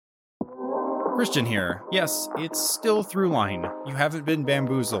Christian here. Yes, it's still Throughline. You haven't been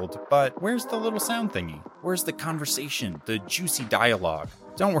bamboozled, but where's the little sound thingy? Where's the conversation, the juicy dialogue?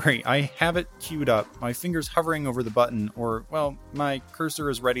 Don't worry, I have it queued up. My finger's hovering over the button, or, well, my cursor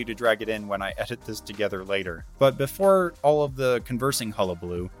is ready to drag it in when I edit this together later. But before all of the conversing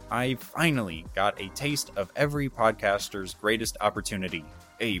hullabaloo, I finally got a taste of every podcaster's greatest opportunity.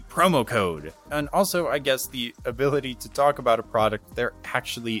 A promo code, and also, I guess, the ability to talk about a product they're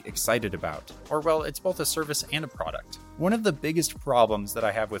actually excited about. Or, well, it's both a service and a product. One of the biggest problems that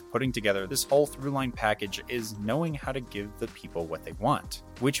I have with putting together this whole Throughline package is knowing how to give the people what they want.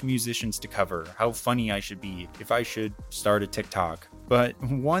 Which musicians to cover, how funny I should be, if I should start a TikTok. But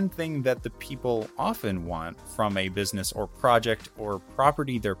one thing that the people often want from a business or project or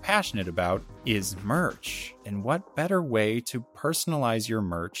property they're passionate about is merch. And what better way to personalize your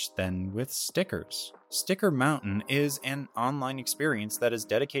merch than with stickers? Sticker Mountain is an online experience that is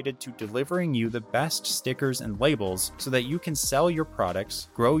dedicated to delivering you the best stickers and labels so that you can sell your products,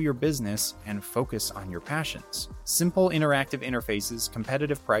 grow your business, and focus on your passions. Simple interactive interfaces,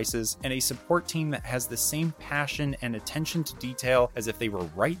 competitive prices, and a support team that has the same passion and attention to detail as if they were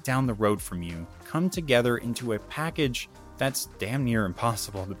right down the road from you come together into a package that's damn near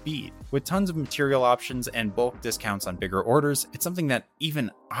impossible to beat. With tons of material options and bulk discounts on bigger orders, it's something that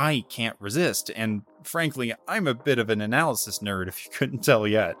even I can't resist, and frankly, I'm a bit of an analysis nerd if you couldn't tell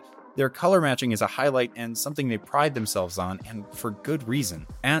yet. Their color matching is a highlight and something they pride themselves on, and for good reason.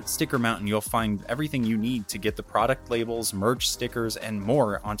 At Sticker Mountain, you'll find everything you need to get the product labels, merch, stickers, and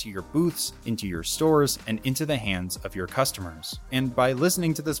more onto your booths, into your stores, and into the hands of your customers. And by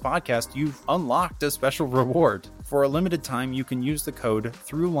listening to this podcast, you've unlocked a special reward. For a limited time, you can use the code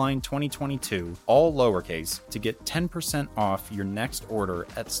THROUGHLINE2022, all lowercase, to get 10% off your next order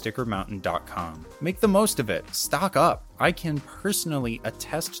at stickermountain.com. Make the most of it. Stock up. I can personally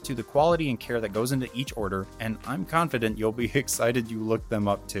attest to the quality and care that goes into each order, and I'm confident you'll be excited you looked them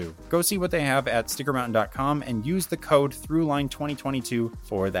up too. Go see what they have at stickermountain.com and use the code THROUGHLINE2022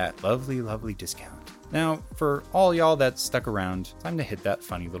 for that lovely, lovely discount. Now, for all y'all that stuck around, time to hit that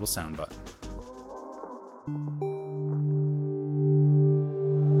funny little sound button.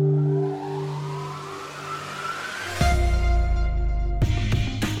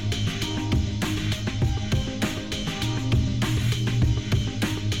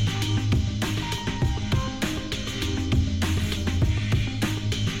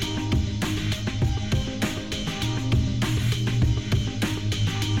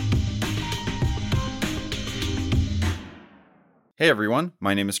 Hey everyone,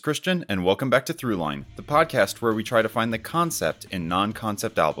 my name is Christian, and welcome back to Throughline, the podcast where we try to find the concept in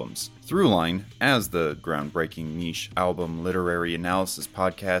non-concept albums. Throughline, as the groundbreaking niche album literary analysis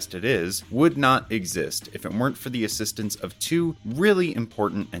podcast it is, would not exist if it weren't for the assistance of two really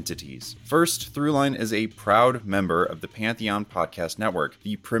important entities. First, Throughline is a proud member of the Pantheon Podcast Network,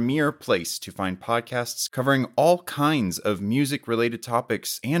 the premier place to find podcasts covering all kinds of music-related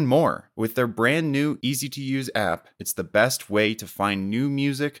topics and more. With their brand new, easy-to-use app, it's the best way to find new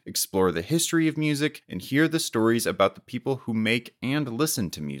music, explore the history of music, and hear the stories about the people who make and listen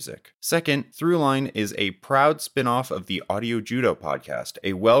to music. Second, Throughline is a proud spin-off of the Audio Judo podcast,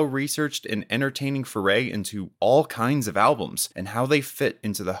 a well-researched and entertaining foray into all kinds of albums and how they fit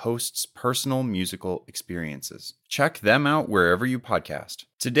into the host's personal musical experiences. Check them out wherever you podcast.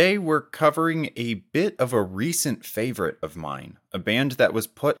 Today, we're covering a bit of a recent favorite of mine, a band that was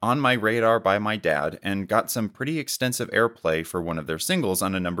put on my radar by my dad and got some pretty extensive airplay for one of their singles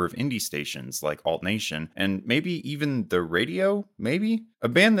on a number of indie stations like Alt Nation, and maybe even the radio, maybe? A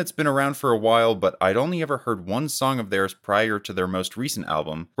band that's been around for a while, but I'd only ever heard one song of theirs prior to their most recent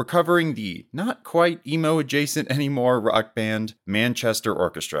album. We're covering the not quite emo-adjacent anymore rock band, Manchester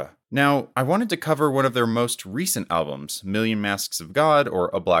Orchestra. Now, I wanted to cover one of their most recent albums, Million Masks of God or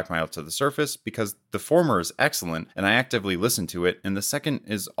A Black Mile to the Surface, because the former is excellent and I actively listen to it, and the second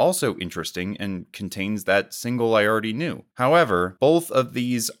is also interesting and contains that single I already knew. However, both of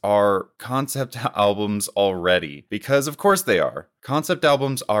these are concept albums already, because of course they are. Concept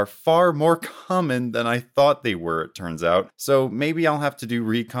albums are far more common than I thought they were, it turns out, so maybe I'll have to do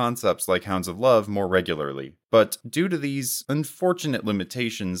reconcepts like Hounds of Love more regularly. But due to these unfortunate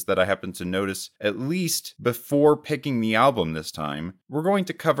limitations that I happened to notice, at least before picking the album this time, we're going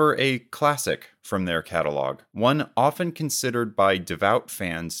to cover a classic from their catalog, one often considered by devout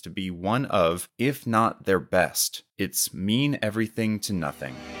fans to be one of, if not their best. It's Mean Everything to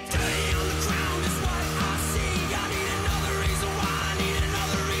Nothing.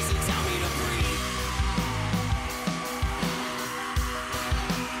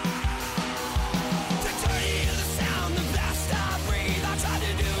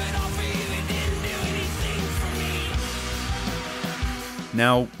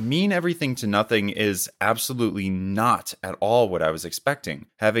 Now, Mean Everything to Nothing is absolutely not at all what I was expecting,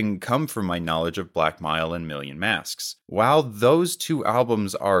 having come from my knowledge of Black Mile and Million Masks. While those two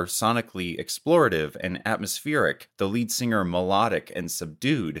albums are sonically explorative and atmospheric, the lead singer melodic and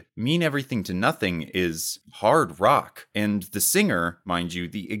subdued, Mean Everything to Nothing is hard rock. And the singer, mind you,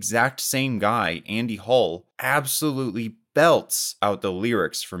 the exact same guy, Andy Hull, absolutely belts out the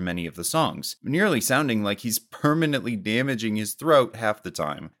lyrics for many of the songs, nearly sounding like he's permanently damaging his throat half the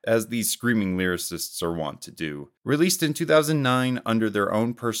time, as these screaming lyricists are wont to do. Released in 2009 under their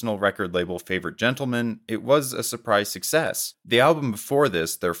own personal record label Favorite Gentleman, it was a surprise success. The album before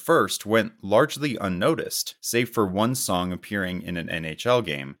this, their first, went largely unnoticed, save for one song appearing in an NHL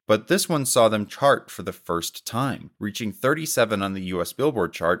game, but this one saw them chart for the first time, reaching 37 on the US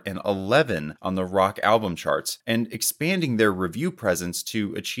Billboard chart and 11 on the rock album charts, and expanding their review presence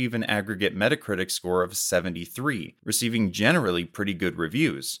to achieve an aggregate Metacritic score of 73, receiving generally pretty good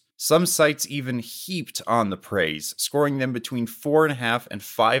reviews. Some sites even heaped on the praise, scoring them between 4.5 and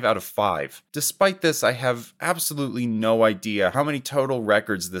 5 out of 5. Despite this, I have absolutely no idea how many total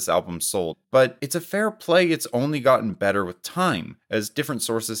records this album sold, but it's a fair play it's only gotten better with time, as different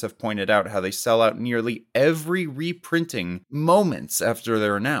sources have pointed out how they sell out nearly every reprinting moments after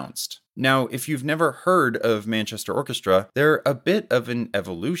they're announced. Now, if you've never heard of Manchester Orchestra, they're a bit of an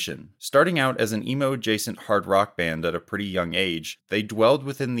evolution. Starting out as an emo-adjacent hard rock band at a pretty young age, they dwelled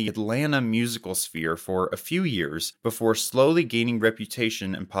within the Atlanta musical sphere for a few years before slowly gaining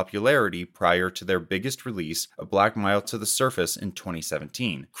reputation and popularity prior to their biggest release, A Black Mile to the Surface, in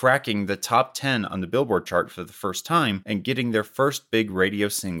 2017, cracking the top 10 on the Billboard chart for the first time and getting their first big radio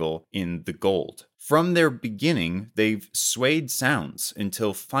single in the gold. From their beginning, they've swayed sounds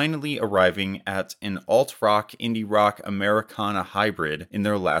until finally arriving at an alt-rock, indie-rock, Americana hybrid in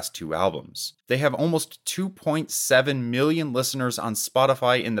their last two albums. They have almost 2.7 million listeners on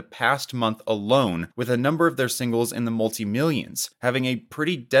Spotify in the past month alone, with a number of their singles in the multi-millions, having a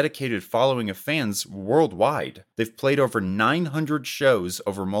pretty dedicated following of fans worldwide. They've played over 900 shows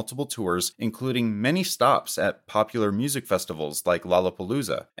over multiple tours, including many stops at popular music festivals like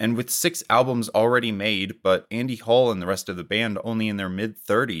Lollapalooza, and with 6 albums already made, but Andy Hull and the rest of the band only in their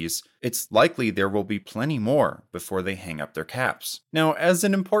mid-30s, it's likely there will be plenty more before they hang up their caps. Now, as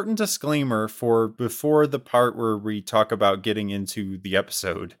an important disclaimer for before the part where we talk about getting into the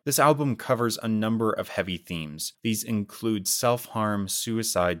episode, this album covers a number of heavy themes. These include self-harm,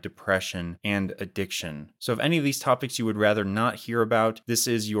 suicide, depression, and addiction. So if any of these topics you would rather not hear about, this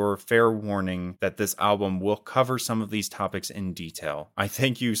is your fair warning that this album will cover some of these topics in detail. I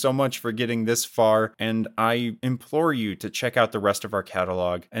thank you so much for getting this far, and I implore you to check out the rest of our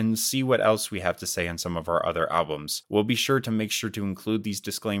catalog and see what else we have to say on some of our other albums. We'll be sure to make sure to include these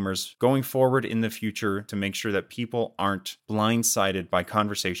disclaimers going forward in the future to make sure that people aren't blindsided by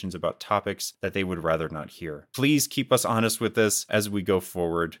conversations about topics that they would rather not hear. Please keep us honest with this as we go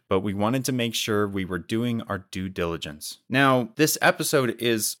forward, but we wanted to make sure we were doing our due diligence. Now, this episode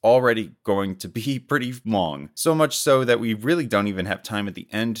is already going to be pretty long, so much so that we really don't even have time at the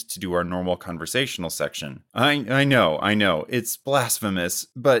end to do our normal conversational section. I know, it's blasphemous,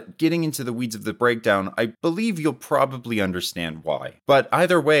 but getting into the weeds of the breakdown, I believe you'll probably understand why. But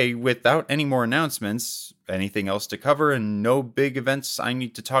either way, without any more announcements, anything else to cover, and no big events I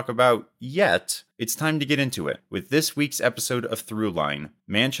need to talk about yet, it's time to get into it with this week's episode of Throughline,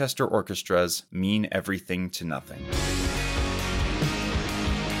 Manchester Orchestra's Mean Everything to Nothing.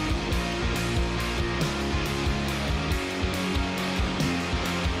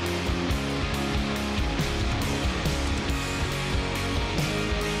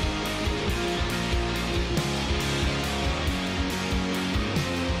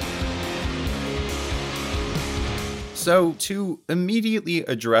 So, to immediately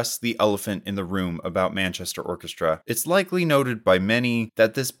address the elephant in the room about Manchester Orchestra, it's likely noted by many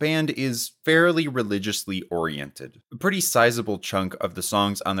that this band is fairly religiously oriented. A pretty sizable chunk of the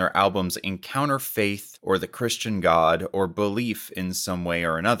songs on their albums encounter faith or the Christian God or belief in some way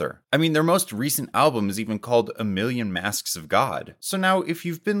or another. I mean, their most recent album is even called A Million Masks of God. So now, if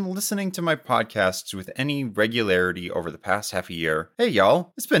you've been listening to my podcasts with any regularity over the past half a year, hey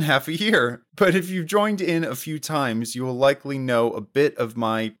y'all, it's been half a year. But if you've joined in a few times, you will likely know a bit of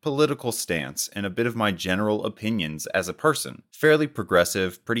my political stance and a bit of my general opinions as a person. Fairly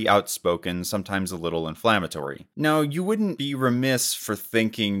progressive, pretty outspoken, sometimes a little inflammatory. Now, you wouldn't be remiss for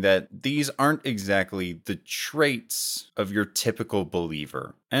thinking that these aren't exactly the traits of your typical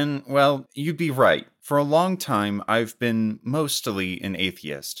believer. And, well, you'd be right. For a long time, I've been mostly an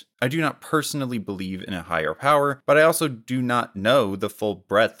atheist. I do not personally believe in a higher power, but I also do not know the full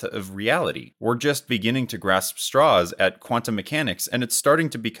breadth of reality. We're just beginning to grasp straws at quantum mechanics, and it's starting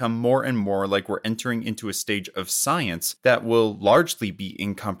to become more and more like we're entering into a stage of science that will largely be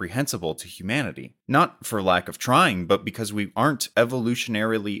incomprehensible to humanity. Not for lack of trying, but because we aren't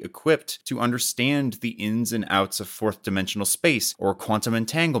evolutionarily equipped to understand the ins and outs of fourth dimensional space, or quantum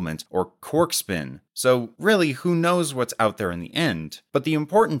entanglement, or quark spin. So really, who knows what's out there in the end? But the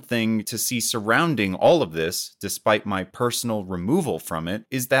important thing to see surrounding all of this, despite my personal removal from it,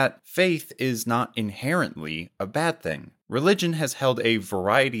 is that faith is not inherently a bad thing. Religion has held a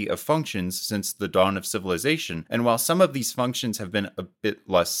variety of functions since the dawn of civilization, and while some of these functions have been a bit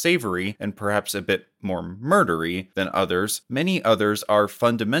less savory and perhaps a bit more murdery than others, many others are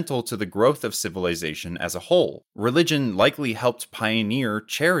fundamental to the growth of civilization as a whole. Religion likely helped pioneer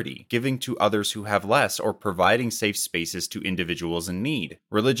charity, giving to others who have less or providing safe spaces to individuals in need.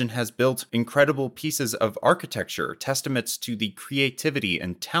 Religion has built incredible pieces of architecture, testaments to the creativity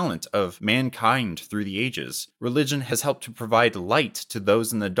and talent of mankind through the ages. Religion has helped to provide light to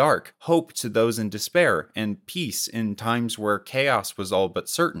those in the dark, hope to those in despair, and peace in times where chaos was all but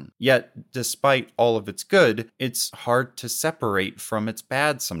certain. Yet, despite all of its good, it's hard to separate from its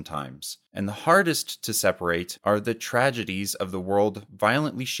bad sometimes. And the hardest to separate are the tragedies of the world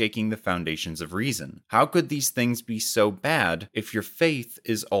violently shaking the foundations of reason. How could these things be so bad if your faith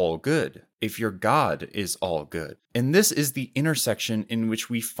is all good? If your God is all good? And this is the intersection in which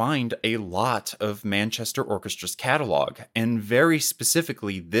we find a lot of Manchester Orchestra's catalog, and very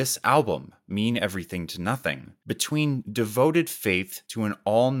specifically this album, Mean Everything to Nothing, between devoted faith to an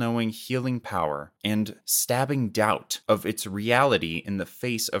all-knowing healing power and stabbing doubt of its reality in the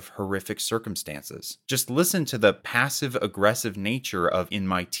face of horrific circumstances. Just listen to the passive-aggressive nature of In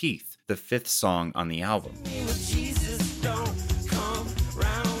My Teeth, the fifth song on the album.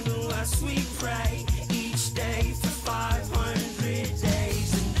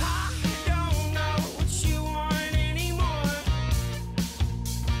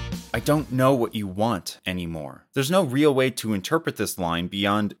 I don't know what you want anymore. There's no real way to interpret this line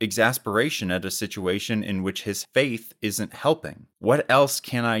beyond exasperation at a situation in which his faith isn't helping. What else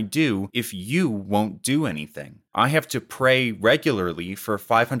can I do if you won't do anything? I have to pray regularly for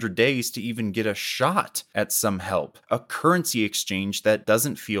 500 days to even get a shot at some help, a currency exchange that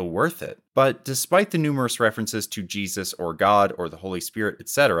doesn't feel worth it. But despite the numerous references to Jesus or God or the Holy Spirit,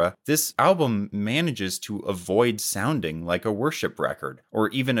 etc., this album manages to avoid sounding like a worship record, or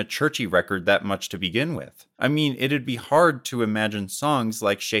even a churchy record that much to begin with. I mean, it'd be hard to imagine songs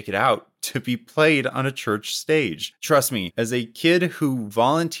like Shake It Out to be played on a church stage. Trust me, as a kid who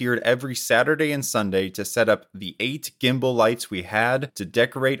volunteered every Saturday and Sunday to set up the 8 gimbal lights we had to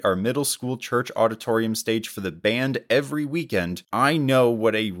decorate our middle school church auditorium stage for the band every weekend, I know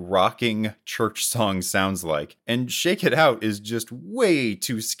what a rocking church song sounds like. And Shake It Out is just way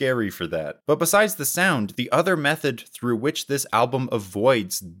too scary for that. But besides the sound, the other method through which this album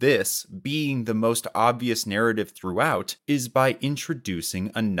avoids this being the most obvious narrative throughout is by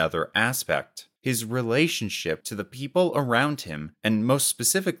introducing another aspect. His relationship to the people around him, and most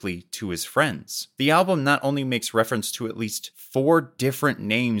specifically to his friends. The album not only makes reference to at least 4 different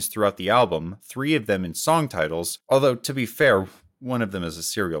names throughout the album, 3 of them in song titles, although to be fair, one of them is a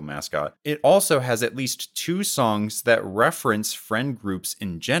cereal mascot. It also has at least 2 songs that reference friend groups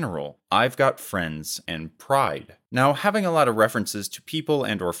in general, I've Got Friends and Pride. Now, having a lot of references to people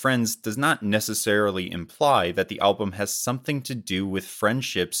and or friends does not necessarily imply that the album has something to do with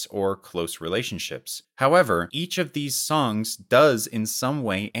friendships or close relationships. However, each of these songs does in some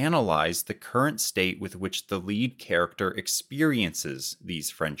way analyze the current state with which the lead character experiences these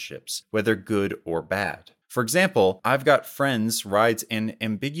friendships, whether good or bad. For example, I've Got Friends rides an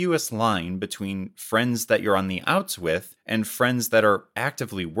ambiguous line between friends that you're on the outs with and friends that are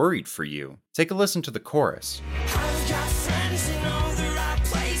actively worried for you. Take a listen to the chorus. I've got friends in all the right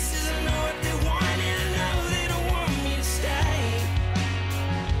places. I know what they want and I know they don't want me to stay.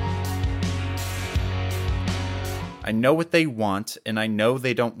 I know what they want and I know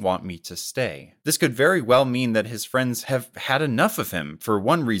they don't want me to stay. This could very well mean that his friends have had enough of him for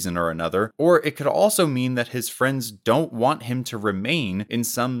one reason or another, or it could also mean that his friends don't want him to remain in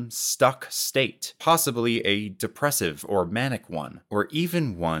some stuck state, possibly a depressive or manic one, or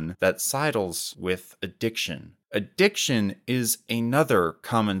even one that sidles with addiction. Addiction is another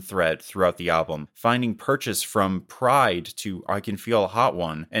common thread throughout the album, finding purchase from Pride to I Can Feel a Hot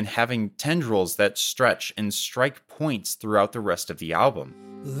One, and having tendrils that stretch and strike points throughout the rest of the album.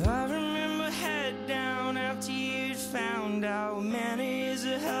 I remember head down after you'd found out man is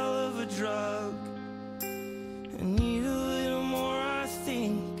a hell of a drug.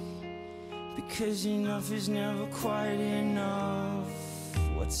 'cause enough is never quite enough.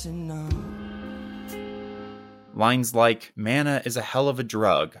 What's enough? Lines like, "Manna is a hell of a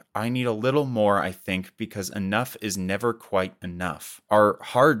drug. I need a little more, I think, because enough is never quite enough," are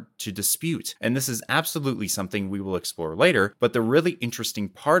hard to dispute. And this is absolutely something we will explore later. But the really interesting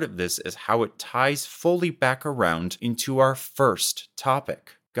part of this is how it ties fully back around into our first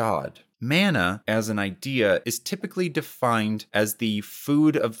topic, God. Manna, as an idea, is typically defined as the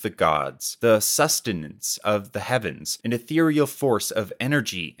food of the gods, the sustenance of the heavens, an ethereal force of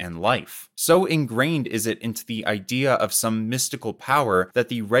energy and life. So ingrained is it into the idea of some mystical power that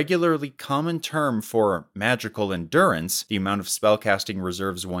the regularly common term for magical endurance, the amount of spellcasting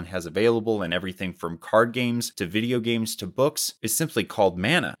reserves one has available in everything from card games to video games to books, is simply called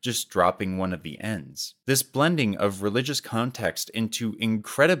mana, just dropping one of the ends. This blending of religious context into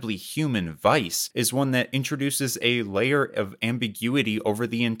incredibly human vice is one that introduces a layer of ambiguity over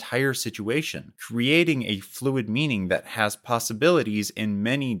the entire situation, creating a fluid meaning that has possibilities in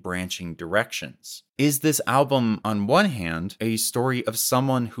many branching directions. Is this album, on one hand, a story of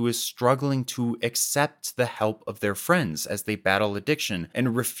someone who is struggling to accept the help of their friends as they battle addiction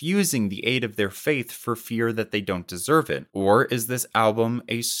and refusing the aid of their faith for fear that they don't deserve it? Or is this album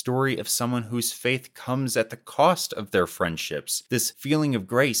a story of someone whose faith comes at the cost of their friendships, this feeling of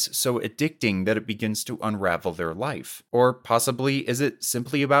grace so addicting that it begins to unravel their life? Or possibly is it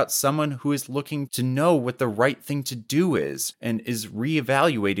simply about someone who is looking to know what the right thing to do is and is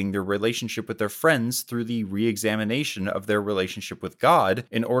reevaluating their relationship with their friends through the re-examination of their relationship with God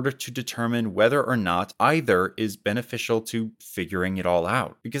in order to determine whether or not either is beneficial to figuring it all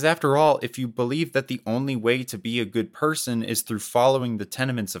out? Because after all, if you believe that the only way to be a good person is through following the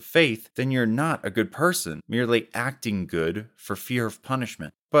tenements of faith, then you're not a good person, merely acting good for fear of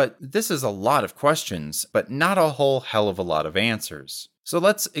punishment. But this is a lot of questions, but not a whole hell of a lot of answers. So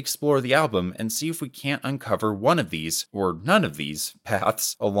let's explore the album and see if we can't uncover one of these, or none of these,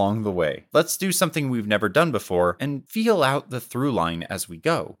 paths along the way. Let's do something we've never done before and feel out the through line as we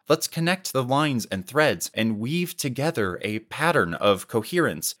go. Let's connect the lines and threads and weave together a pattern of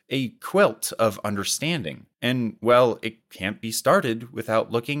coherence, a quilt of understanding. And, well, it can't be started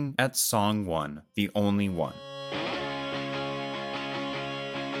without looking at Song 1, The Only One.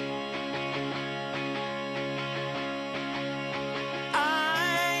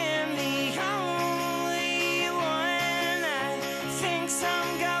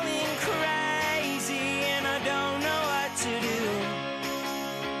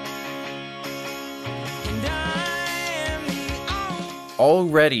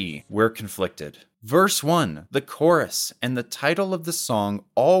 Already, we're conflicted. Verse 1, the chorus, and the title of the song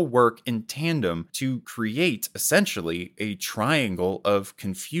all work in tandem to create, essentially, a triangle of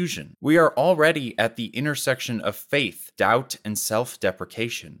confusion. We are already at the intersection of faith, doubt, and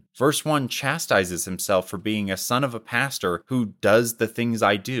self-deprecation. Verse 1 chastises himself for being a son of a pastor who does the things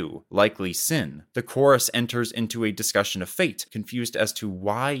I do, likely sin. The chorus enters into a discussion of fate, confused as to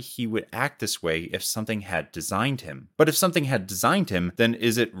why he would act this way if something had designed him. But if something had designed him, then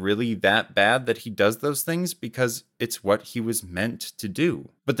is it really that bad that he does those things? Because it's what he was meant to do.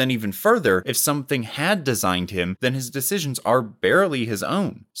 But then even further, if something had designed him, then his decisions are barely his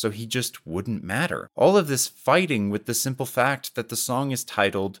own, so he just wouldn't matter. All of this fighting with the simple fact that the song is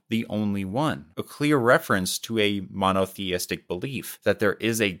titled The Only One, a clear reference to a monotheistic belief that there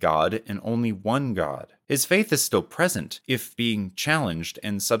is a God and only one God. His faith is still present, if being challenged,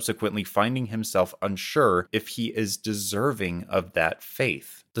 and subsequently finding himself unsure if he is deserving of that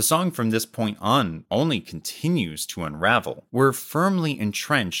faith. The song from this point on only continues to unravel. We're firmly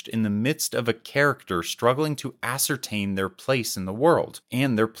entrenched in the midst of a character struggling to ascertain their place in the world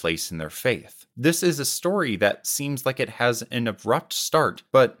and their place in their faith. This is a story that seems like it has an abrupt start,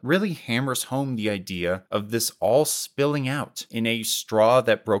 but really hammers home the idea of this all spilling out in a straw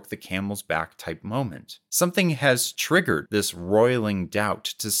that broke the camel's back type moment. Something has triggered this roiling doubt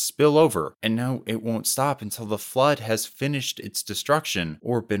to spill over, and now it won't stop until the flood has finished its destruction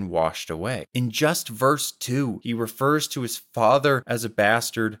or been washed away. In just verse 2, he refers to his father as a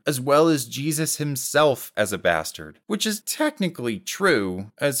bastard, as well as Jesus himself as a bastard, which is technically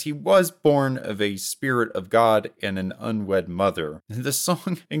true, as he was born of a spirit of God and an unwed mother. The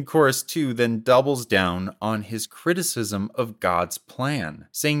song in chorus 2 then doubles down on his criticism of God's plan,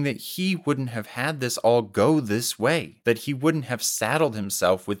 saying that he wouldn't have had this all go this way, that he wouldn't have saddled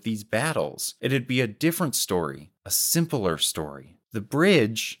himself with these battles. It'd be a different story, a simpler story. The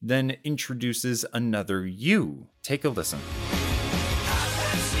bridge then introduces another you. Take a listen.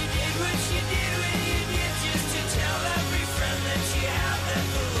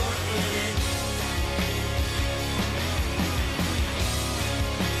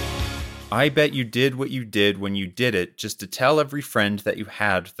 I bet you did what you did when you did it just to tell every friend that you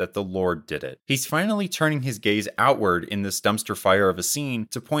had that the Lord did it. He's finally turning his gaze outward in this dumpster fire of a scene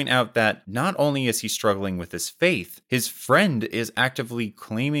to point out that not only is he struggling with his faith, his friend is actively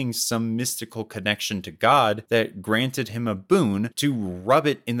claiming some mystical connection to God that granted him a boon to rub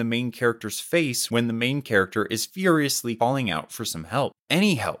it in the main character's face when the main character is furiously calling out for some help.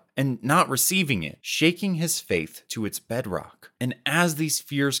 Any help, and not receiving it, shaking his faith to its bedrock. And as these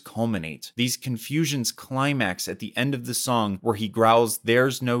fears culminate, these confusions climax at the end of the song where he growls,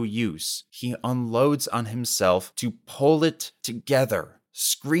 "There's no use," he unloads on himself to pull it together,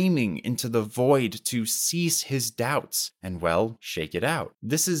 screaming into the void to cease his doubts and, well, shake it out.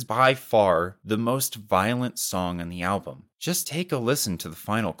 This is by far the most violent song on the album. Just take a listen to the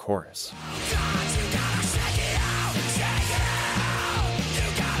final chorus.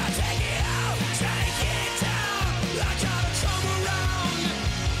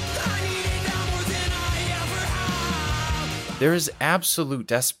 There is absolute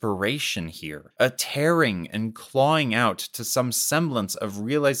desperation here, a tearing and clawing out to some semblance of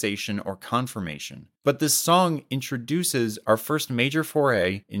realization or confirmation. But this song introduces our first major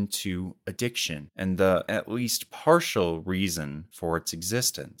foray into addiction and the at least partial reason for its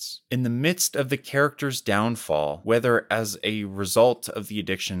existence. In the midst of the character's downfall, whether as a result of the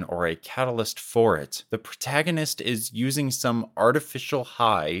addiction or a catalyst for it, the protagonist is using some artificial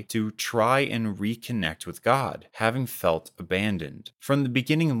high to try and reconnect with God, having felt abandoned. From the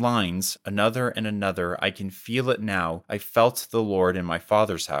beginning lines, "Another and another, I can feel it now, I felt the Lord in my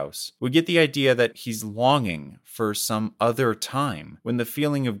Father's house," we get the idea that he's longing for some other time when the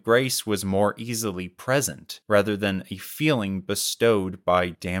feeling of grace was more easily present, rather than a feeling bestowed by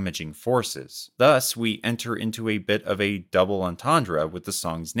damaging forces. Thus, we enter into a bit of a double entendre with the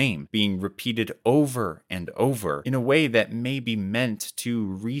song's name, being repeated over and over in a way that may be meant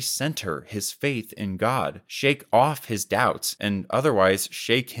to recenter his faith in God, shake off his doubts, and otherwise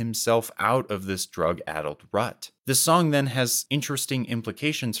shake himself out of this drug-addled rut. The song then has interesting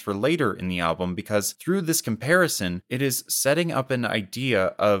implications for later in the album because through this comparison, it is setting up an idea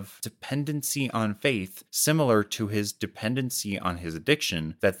of dependency on faith similar to his dependency on his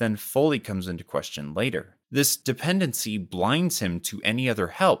addiction that then fully comes into question later. This dependency blinds him to any other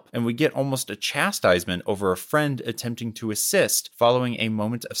help, and we get almost a chastisement over a friend attempting to assist following a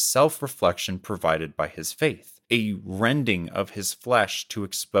moment of self-reflection provided by his faith. A rending of his flesh to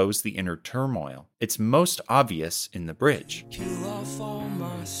expose the inner turmoil. It's most obvious in the bridge. Kill off all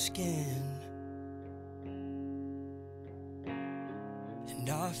my skin, and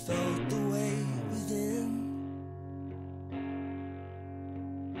I felt the way within.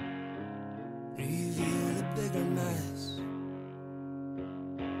 Reveal a bigger mess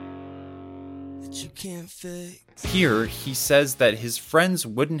that you can't fix. Here, he says that his friends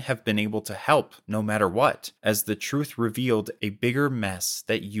wouldn't have been able to help no matter what, as the truth revealed a bigger mess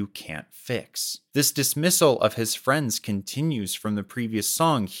that you can't fix. This dismissal of his friends continues from the previous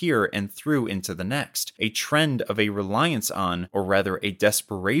song here and through into the next, a trend of a reliance on, or rather a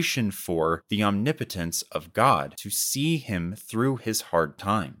desperation for, the omnipotence of God, to see him through his hard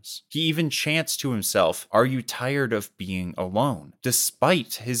times. He even chants to himself, "Are you tired of being alone?"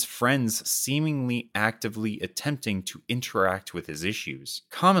 despite his friends seemingly actively attempting to interact with his issues.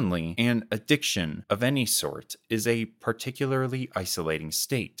 Commonly, an addiction of any sort is a particularly isolating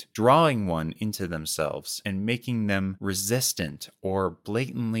state, drawing one into themselves and making them resistant or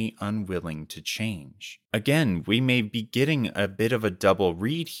blatantly unwilling to change. Again, we may be getting a bit of a double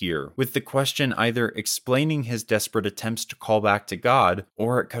read here, with the question either explaining his desperate attempts to call back to God,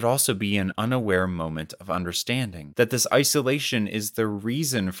 or it could also be an unaware moment of understanding that this isolation is the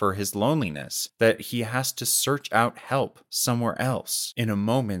reason for his loneliness, that he has to search out help somewhere else in a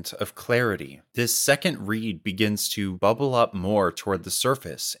moment of clarity. This second read begins to bubble up more toward the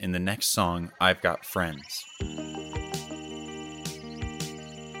surface in the next song, I've Got Friends.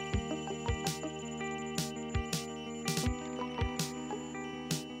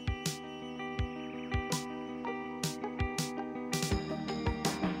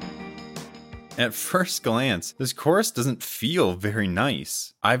 At first glance, this chorus doesn't feel very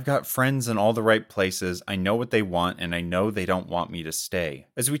nice. I've got friends in all the right places, I know what they want, and I know they don't want me to stay.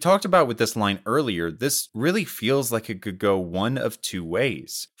 As we talked about with this line earlier, this really feels like it could go one of two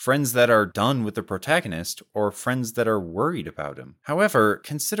ways. Friends that are done with the protagonist, or friends that are worried about him. However,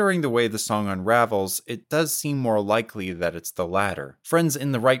 considering the way the song unravels, it does seem more likely that it's the latter. Friends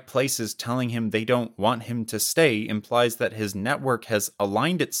in the right places telling him they don't want him to stay implies that his network has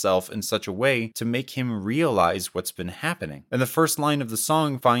aligned itself in such a way way to make him realize what's been happening. And the first line of the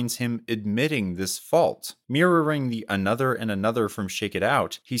song finds him admitting this fault. Mirroring the another and another from Shake It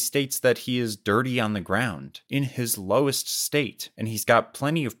Out, he states that he is dirty on the ground, in his lowest state, and he's got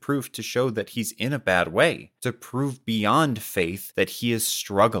plenty of proof to show that he's in a bad way, to prove beyond faith that he is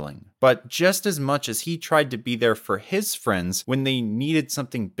struggling. But just as much as he tried to be there for his friends when they needed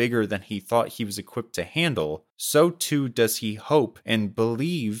something bigger than he thought he was equipped to handle, so too does he hope and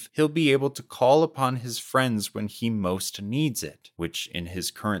believe he'll be able to call upon his friends when he most needs it, which in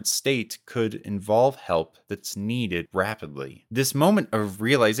his current state could involve help that's needed rapidly. This moment of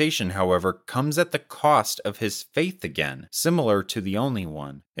realization, however, comes at the cost of his faith again, similar to the only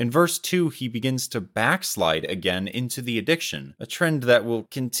one. In verse 2, he begins to backslide again into the addiction, a trend that will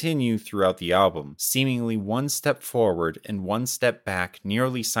continue throughout the album, seemingly one step forward and one step back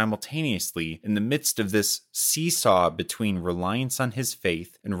nearly simultaneously in the midst of this seesaw between reliance on his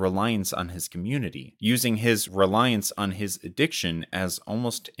faith and reliance on his community, using his reliance on his addiction as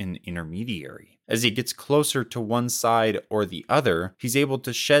almost an intermediary. As he gets closer to one side or the other, he's able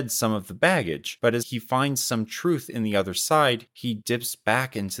to shed some of the baggage, but as he finds some truth in the other side, he dips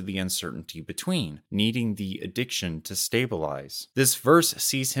back into the uncertainty between, needing the addiction to stabilize. This verse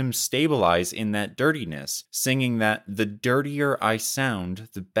sees him stabilize in that dirtiness, singing that the dirtier I sound,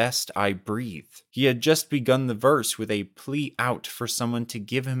 the best I breathe. He had just begun the verse with a plea out for someone to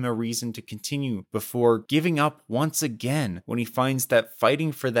give him a reason to continue before giving up once again when he finds that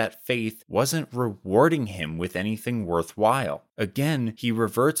fighting for that faith wasn't rewarding him with anything worthwhile. Again, he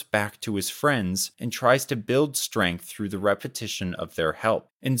reverts back to his friends and tries to build strength through the repetition of their help.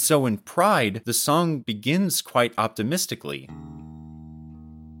 And so in Pride, the song begins quite optimistically.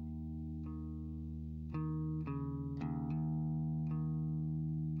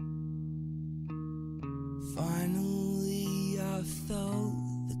 Finally, I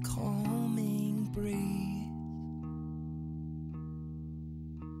felt the calming breeze,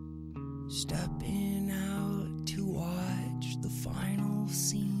 stepping out to watch the final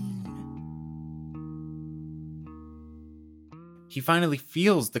scene. He finally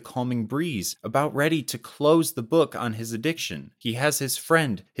feels the calming breeze, about ready to close the book on his addiction. He has his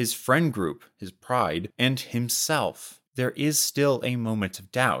friend group, his pride, and himself. There is still a moment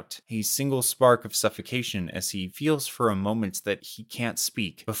of doubt, a single spark of suffocation as he feels for a moment that he can't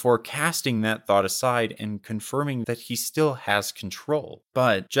speak, before casting that thought aside and confirming that he still has control.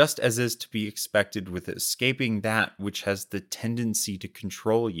 But just as is to be expected with escaping that which has the tendency to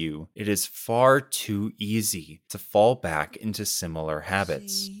control you, it is far too easy to fall back into similar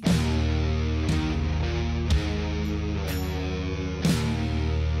habits.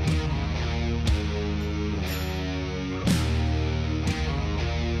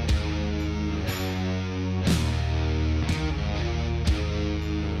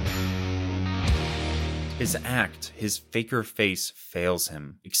 His act, his faker face, fails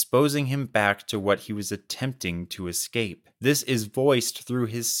him, exposing him back to what he was attempting to escape. This is voiced through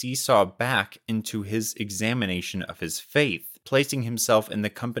his seesaw back into his examination of his faith, placing himself in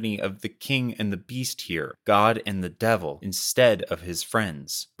the company of the king and the beast here, God and the devil, instead of his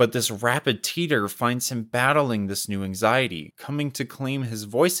friends. But this rapid teeter finds him battling this new anxiety, coming to claim his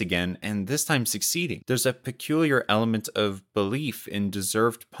voice again, and this time succeeding. There's a peculiar element of belief in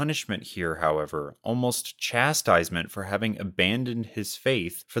deserved punishment here, however, almost chastisement for having abandoned his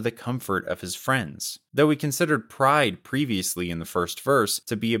faith for the comfort of his friends. Though we considered pride previously in the first verse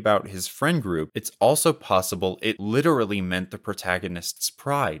to be about his friend group, it's also possible it literally meant the protagonist's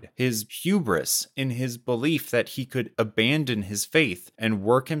pride, his hubris in his belief that he could abandon his faith and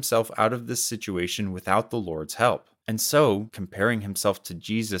work himself out of this situation without the Lord's help. And so, comparing himself to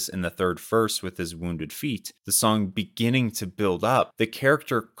Jesus in the third verse with his wounded feet, the song beginning to build up, the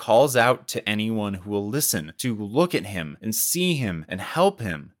character calls out to anyone who will listen, to look at him and see him and help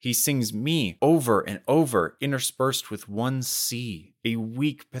him. He sings me over and over, interspersed with one C, a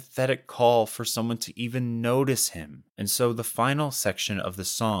weak, pathetic call for someone to even notice him. And so the final section of the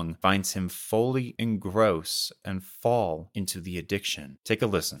song finds him fully engross and fall into the addiction. Take a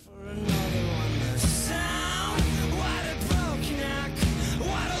listen.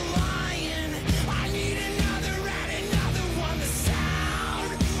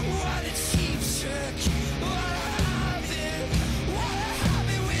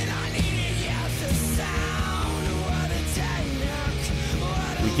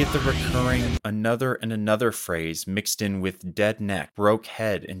 get the recurring another and another phrase mixed in with dead neck, broke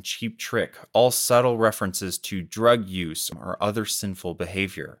head, and cheap trick, all subtle references to drug use or other sinful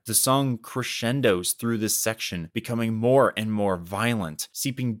behavior. The song crescendos through this section, becoming more and more violent,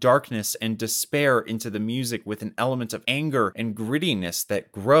 seeping darkness and despair into the music with an element of anger and grittiness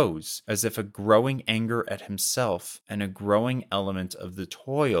that grows, as if a growing anger at himself and a growing element of the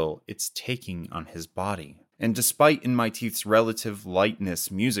toil it's taking on his body. And despite In My Teeth's relative lightness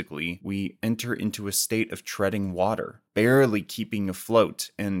musically, we enter into a state of treading water, barely keeping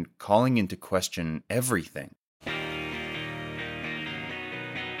afloat and calling into question everything.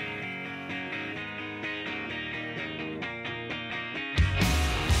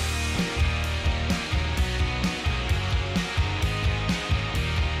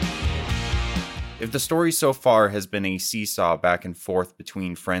 If the story so far has been a seesaw back and forth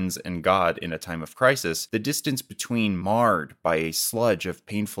between friends and God in a time of crisis, the distance between marred by a sludge of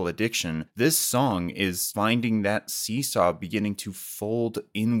painful addiction, this song is finding that seesaw beginning to fold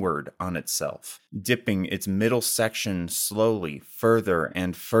inward on itself, dipping its middle section slowly further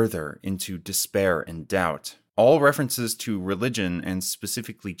and further into despair and doubt. All references to religion, and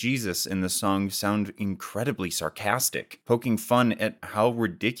specifically Jesus, in the song sound incredibly sarcastic, poking fun at how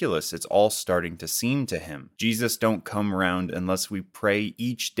ridiculous it's all starting to seem to him. Jesus don't come around unless we pray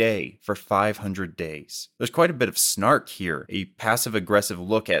each day for 500 days. There's quite a bit of snark here, a passive-aggressive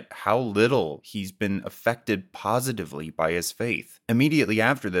look at how little he's been affected positively by his faith. Immediately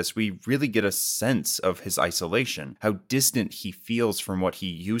after this, we really get a sense of his isolation, how distant he feels from what he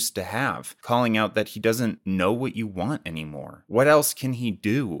used to have, calling out that he doesn't know what you want anymore. What else can he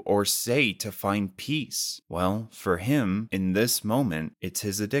do or say to find peace? Well, for him, in this moment, it's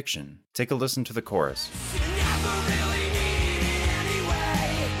his addiction. Take a listen to the chorus.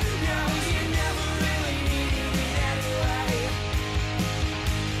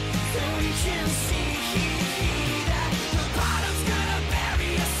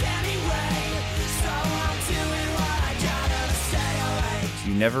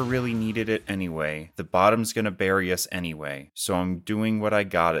 You never really needed it anyway. The bottom's gonna bury us anyway. So I'm doing what I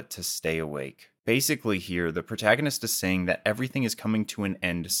got it to stay awake. Basically here, the protagonist is saying that everything is coming to an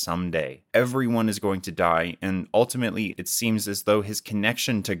end someday. Everyone is going to die, and ultimately it seems as though his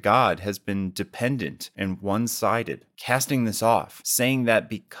connection to God has been dependent and one-sided. Casting this off, saying that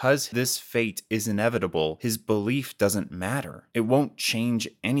because this fate is inevitable, his belief doesn't matter. It won't change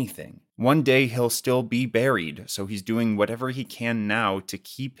anything. One day he'll still be buried, so he's doing whatever he can now to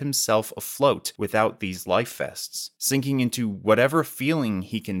keep himself afloat without these life vests, sinking into whatever feeling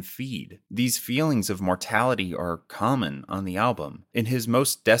he can feed. These feelings of mortality are common on the album. In his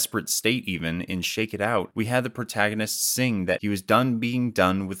most desperate state even, in Shake It Out, we had the protagonist sing that he was done being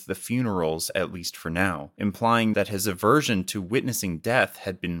done with the funerals, at least for now, implying that his aversion to witnessing death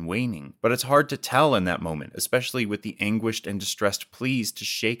had been waning. But it's hard to tell in that moment, especially with the anguished and distressed pleas to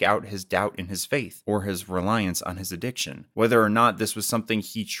shake out his doubt in his faith or his reliance on his addiction, whether or not this was something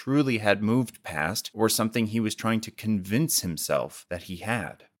he truly had moved past or something he was trying to convince himself that he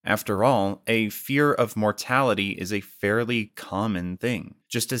had. After all, a fear of mortality is a fairly common thing.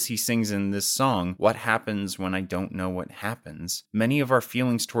 Just as he sings in this song, "What happens when I don't know what happens?" Many of our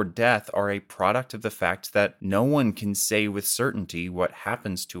feelings toward death are a product of the fact that no one can say with certainty what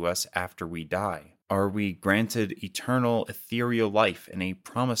happens to us after we die. Are we granted eternal, ethereal life in a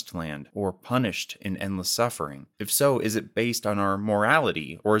promised land, or punished in endless suffering? If so, is it based on our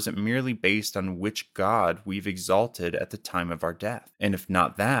morality, or is it merely based on which God we've exalted at the time of our death? And if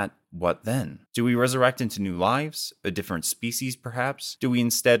not that, what then? Do we resurrect into new lives? A different species, perhaps? Do we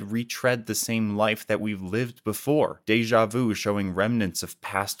instead retread the same life that we've lived before? Deja vu showing remnants of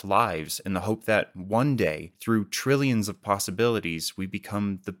past lives in the hope that one day, through trillions of possibilities, we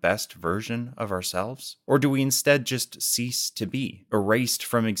become the best version of ourselves? Or do we instead just cease to be, erased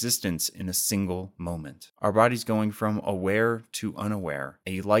from existence in a single moment? Our bodies going from aware to unaware,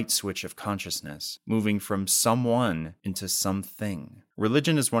 a light switch of consciousness, moving from someone into something.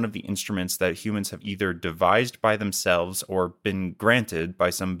 Religion is one of the instruments that humans have either devised by themselves or been granted by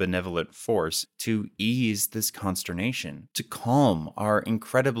some benevolent force to ease this consternation, to calm our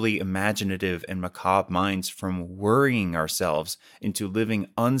incredibly imaginative and macabre minds from worrying ourselves into living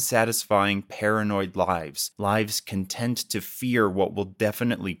unsatisfying paranoid lives content to fear what will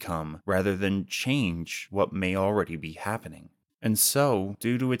definitely come rather than change what may already be happening. And so,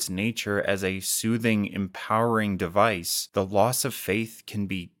 due to its nature as a soothing, empowering device, the loss of faith can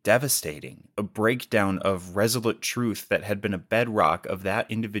be devastating, a breakdown of resolute truth that had been a bedrock of that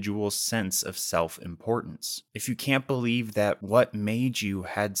individual's sense of self-importance. If you can't believe that what made you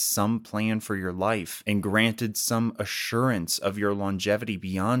had some plan for your life and granted some assurance of your longevity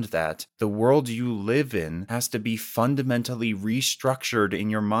beyond that, the world you live in has to be fundamentally restructured in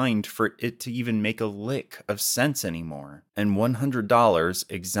your mind for it to even make a lick of sense anymore. And $100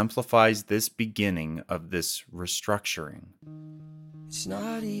 exemplifies this beginning of this restructuring. It's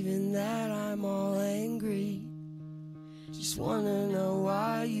not even that I'm all angry. Just wanna know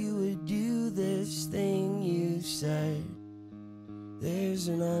why you would do this thing you said. There's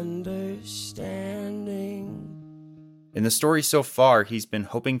an understanding. In the story so far, he's been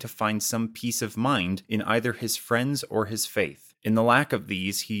hoping to find some peace of mind in either his friends or his faith. In the lack of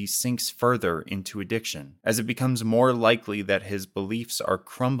these, he sinks further into addiction. As it becomes more likely that his beliefs are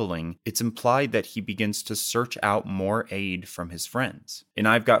crumbling, it's implied that he begins to search out more aid from his friends. In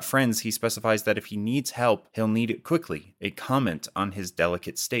I've Got Friends, he specifies that if he needs help, he'll need it quickly, a comment on his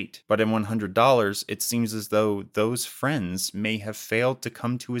delicate state. But in $100, it seems as though those friends may have failed to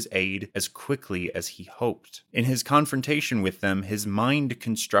come to his aid as quickly as he hoped. In his confrontation with them, his mind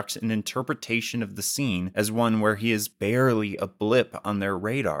constructs an interpretation of the scene as one where he is barely a blip on their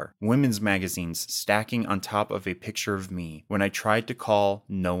radar. Women's magazines stacking on top of a picture of me. When I tried to call,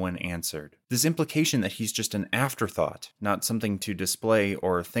 no one answered. This implication that he's just an afterthought, not something to display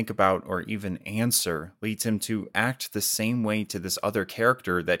or think about or even answer, leads him to act the same way to this other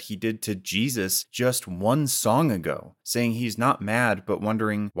character that he did to Jesus just one song ago, saying he's not mad but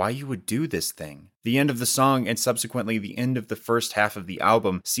wondering why you would do this thing. The end of the song and subsequently the end of the first half of the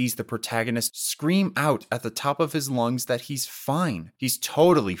album sees the protagonist scream out at the top of his lungs that he's fine. He's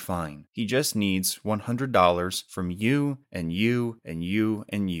totally fine. He just needs $100 from you and you and you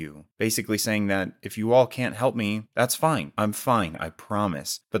and you. Basically saying that if you all can't help me, that's fine. I'm fine, I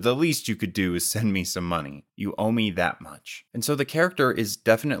promise. But the least you could do is send me some money. You owe me that much. And so the character is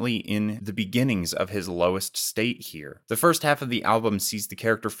definitely in the beginnings of his lowest state here. The first half of the album sees the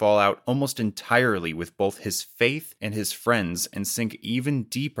character fall out almost entirely with both his faith and his friends and sink even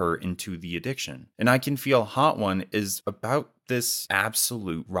deeper into the addiction. And I Can Feel Hot One is about this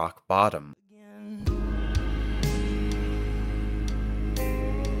absolute rock bottom.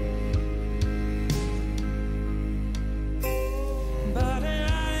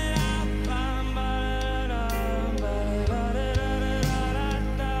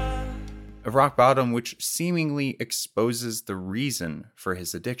 A rock bottom which seemingly exposes the reason for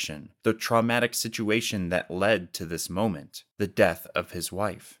his addiction, the traumatic situation that led to this moment, the death of his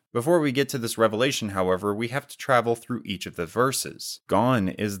wife. Before we get to this revelation, however, we have to travel through each of the verses. Gone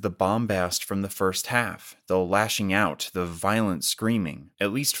is the bombast from the first half, the lashing out, the violent screaming.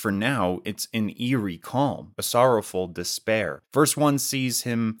 At least for now, it's an eerie calm, a sorrowful despair. Verse 1 sees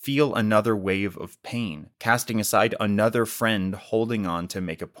him feel another wave of pain, casting aside another friend holding on to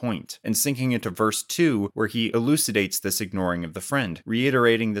make a point, and sinking into verse 2, where he elucidates this ignoring of the friend,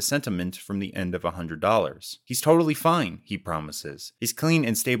 reiterating the sentiment from the end of $100. He's totally fine, he promises. He's clean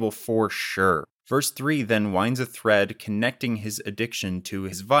and stable for sure. Verse 3 then winds a thread connecting his addiction to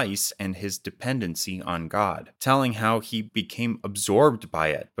his vice and his dependency on God, telling how he became absorbed by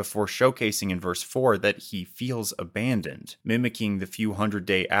it before showcasing in verse 4 that he feels abandoned, mimicking the few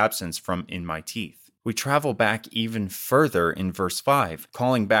 100-day absence from In My Teeth. We travel back even further in verse 5,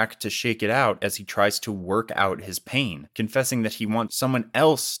 calling back to Shake It Out as he tries to work out his pain, confessing that he wants someone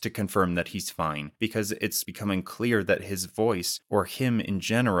else to confirm that he's fine, because it's becoming clear that his voice, or him in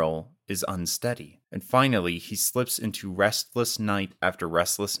general, is unsteady. And finally, he slips into restless night after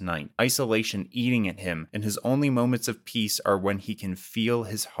restless night, isolation eating at him, and his only moments of peace are when he can feel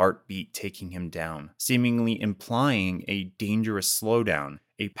his heartbeat taking him down, seemingly implying a dangerous slowdown,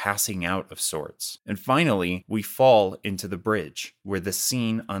 a passing out of sorts. And finally, we fall into the bridge, where the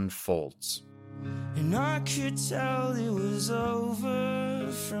scene unfolds. And I could tell it was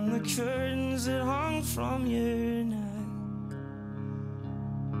over from the curtains that hung from your neck.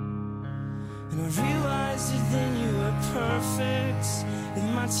 And I realized that then you were perfect, with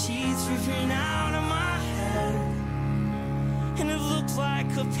my teeth ripping out of my head. And it looked like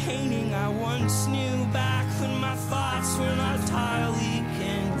a painting I once knew back when my thoughts were not entirely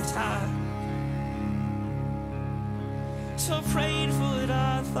intact. So I prayed for what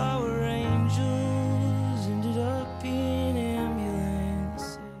I thought were angels, ended up being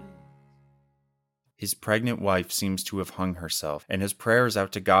ambulances. His pregnant wife seems to have hung herself, and his prayers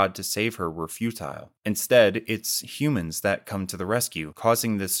out to God to save her were futile. Instead, it's humans that come to the rescue,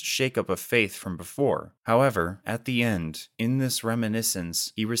 causing this shakeup of faith from before. However, at the end, in this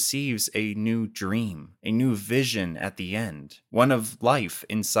reminiscence, he receives a new dream, a new vision at the end, one of life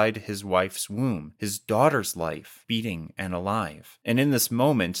inside his wife's womb, his daughter's life, beating and alive. And in this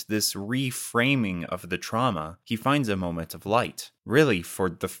moment, this reframing of the trauma, he finds a moment of light. Really, for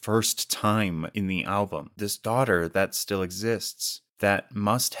the first time in the album, this daughter that still exists, that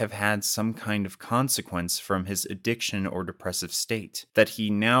must have had some kind of consequence from his addiction or depressive state, that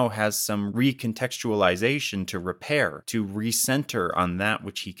he now has some recontextualization to repair, to recenter on that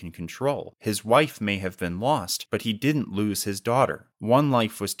which he can control. His wife may have been lost, but he didn't lose his daughter. One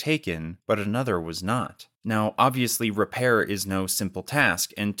life was taken, but another was not. Now, obviously, repair is no simple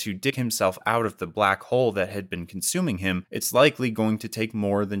task, and to dig himself out of the black hole that had been consuming him, it's likely going to take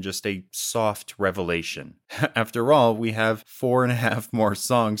more than just a soft revelation. After all, we have 4.5 more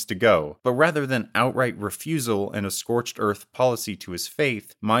songs to go. But rather than outright refusal and a scorched earth policy to his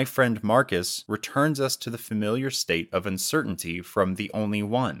faith, my friend Marcus returns us to the familiar state of uncertainty from The Only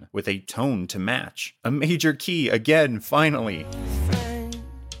One, with a tone to match. A major key again, finally.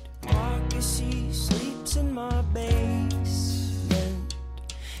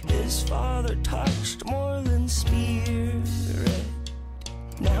 His father touched more than spirit.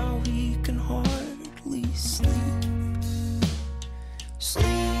 Now he can hardly sleep.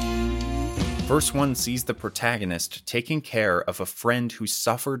 Verse 1 sees the protagonist taking care of a friend who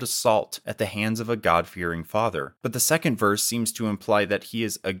suffered assault at the hands of a God-fearing father. But the second verse seems to imply that he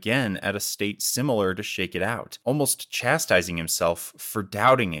is again at a state similar to Shake It Out, almost chastising himself for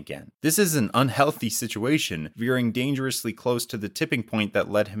doubting again. This is an unhealthy situation, veering dangerously close to the tipping point that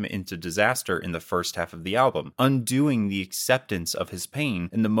led him into disaster in the first half of the album, undoing the acceptance of his pain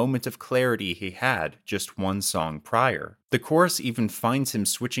in the moment of clarity he had just one song prior. The chorus even finds him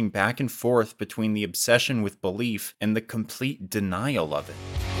switching back and forth between the obsession with belief and the complete denial of it.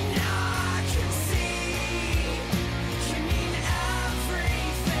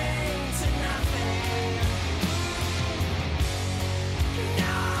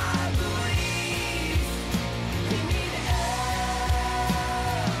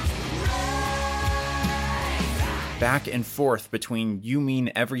 Back and forth between you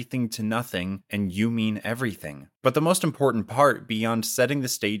mean everything to nothing and you mean everything. But the most important part, beyond setting the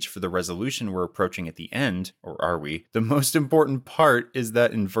stage for the resolution we're approaching at the end, or are we? The most important part is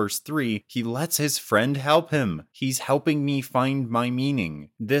that in verse 3, he lets his friend help him. He's helping me find my meaning.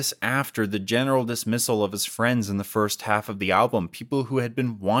 This after the general dismissal of his friends in the first half of the album, people who had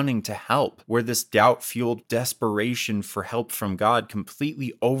been wanting to help, where this doubt-fueled desperation for help from God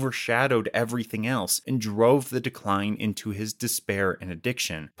completely overshadowed everything else and drove the decline into his despair and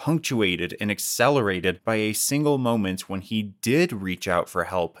addiction, punctuated and accelerated by a single moment when he did reach out for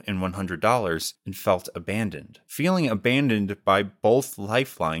help and $100 and felt abandoned. Feeling abandoned by both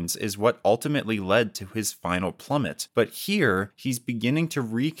lifelines is what ultimately led to his final plummet. But here, he's beginning to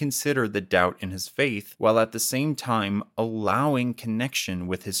reconsider the doubt in his faith, while at the same time allowing connection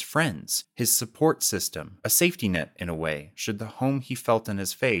with his friends, his support system, a safety net in a way, should the home he felt in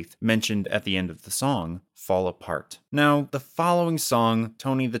his faith, mentioned at the end of the song, fall apart. Now, the following song,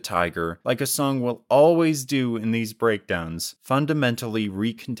 Tony the Tiger, like a song will always do in these breakdowns, fundamentally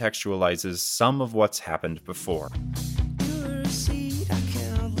recontextualizes some of what's happened before. You were a seed I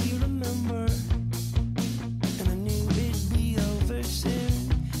can hardly remember, and I knew it'd be over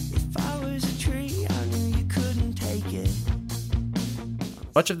soon. If I was a tree, I knew you couldn't take it.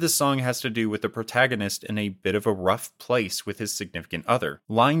 Much of this song has to do with the protagonist in a bit of a rough place with his significant other.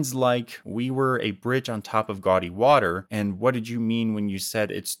 Lines like, "We were a bridge on top of gaudy water," and "What did you mean when you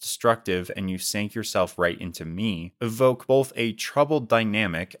said it's destructive and you sank yourself right into me?" evoke both a troubled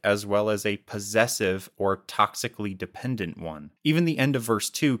dynamic as well as a possessive or toxically dependent one. Even the end of verse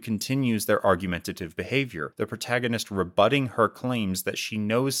 2 continues their argumentative behavior, the protagonist rebutting her claims that she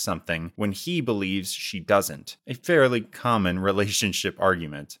knows something when he believes she doesn't. A fairly common relationship argument.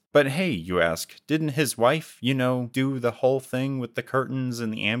 But hey, you ask, didn't his wife, do the whole thing with the curtains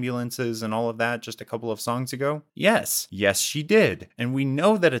and the ambulances and all of that just a couple of songs ago? Yes, she did. And we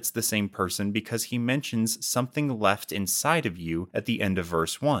know that it's the same person because he mentions something left inside of you at the end of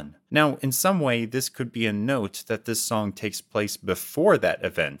verse 1. Now, in some way, this could be a note that this song takes place before that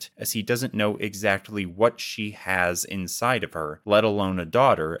event, as he doesn't know exactly what she has inside of her, let alone a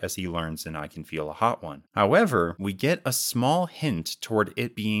daughter, as he learns in I Can Feel a Hot One. However, we get a small hint toward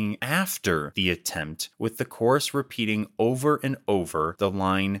it being being after the attempt, with the chorus repeating over and over the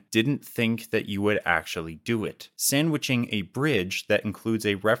line, "Didn't think that you would actually do it," sandwiching a bridge that includes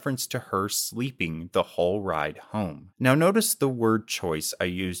a reference to her sleeping the whole ride home. Now notice the word choice I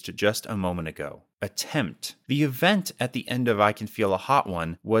used just a moment ago. Attempt. The event at the end of I Can Feel a Hot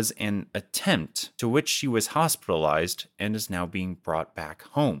One was an attempt to which she was hospitalized and is now being brought back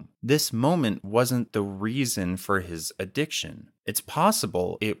home. This moment wasn't the reason for his addiction. It's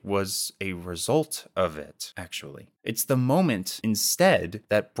possible it was a result of it, actually. It's the moment instead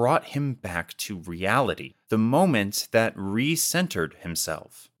that brought him back to reality, the moment that re-centered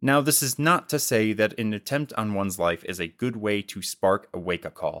himself. Now, this is not to say that an attempt on one's life is a good way to spark a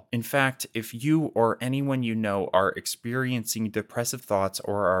wake-up call. In fact, if you or anyone you know are experiencing depressive thoughts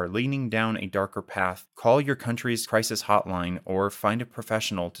or are leaning down a darker path, call your country's crisis hotline or find a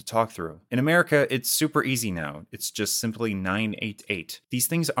professional to talk through. In America, it's super easy now. It's just simply 988. These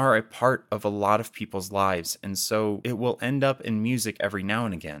things are a part of a lot of people's lives, and so it will end up in music every now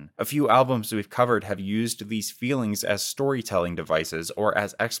and again. A few albums we've covered have used these feelings as storytelling devices or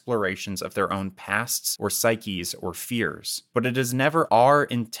as explorations of their own pasts or psyches or fears. But it is never our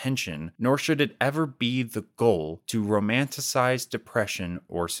intention, nor should it ever be the goal, to romanticize depression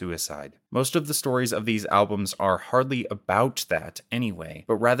or suicide. Most of the stories of these albums are hardly about that anyway,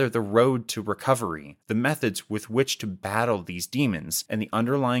 but rather the road to recovery, the methods with which to battle these demons, and the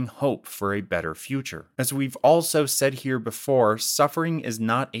underlying hope for a better future. As we've also said here before, suffering is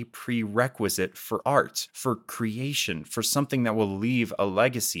not a prerequisite for art, for creation, for something that will leave a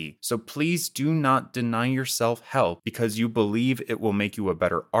legacy. So please do not deny yourself help because you believe it will make you a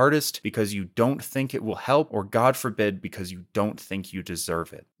better artist, because you don't think it will help, or God forbid, because you don't think you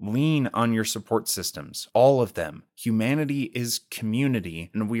deserve it. Lean on your support systems, all of them. Humanity is community,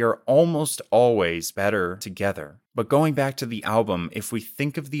 and we are almost always better together. But going back to the album, if we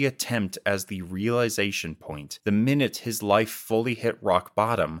think of the attempt as the realization point, the minute his life fully hit rock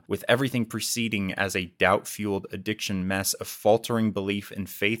bottom, with everything preceding as a doubt-fueled addiction mess of faltering belief in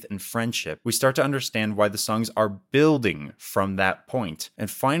faith and friendship, we start to understand why the songs are building from that point, and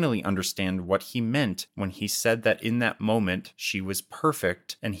finally understand what he meant when he said that in that moment she was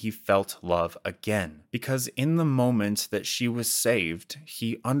perfect and he felt love again. Because in the moment that she was saved,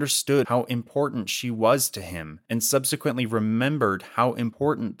 he understood how important she was to him, and subsequently remembered how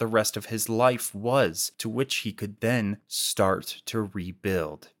important the rest of his life was, to which he could then start to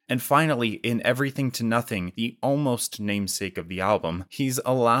rebuild. And finally, in Everything to Nothing, the almost namesake of the album, he's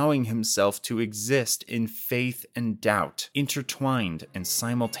allowing himself to exist in faith and doubt, intertwined and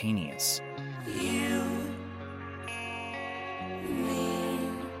simultaneous. You mean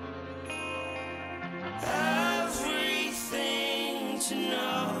everything to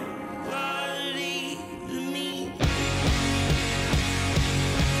nobody to me.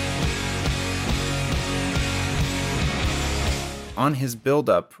 On his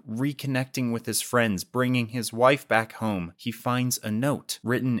build-up, reconnecting with his friends, bringing his wife back home, he finds a note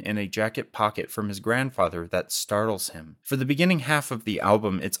written in a jacket pocket from his grandfather that startles him. For the beginning half of the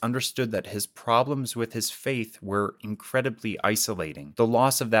album, it's understood that his problems with his faith were incredibly isolating, the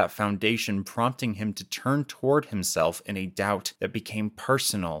loss of that foundation prompting him to turn toward himself in a doubt that became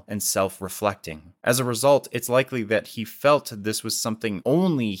personal and self-reflecting. As a result, it's likely that he felt this was something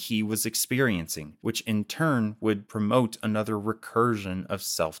only he was experiencing, which in turn would promote another recursion of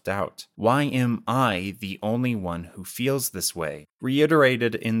self-doubt. Why am I the only one who feels this way?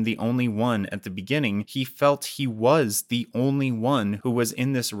 Reiterated in The Only One at the beginning, he felt he was the only one who was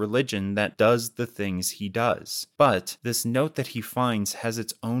in this religion that does the things he does. But this note that he finds has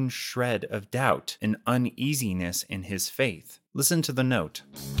its own shred of doubt and uneasiness in his faith. Listen to the note.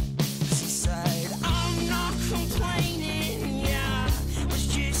 She said, I'm not complaining, yeah, was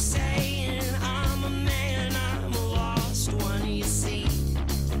just saying I'm a man, I'm a lost one, you see.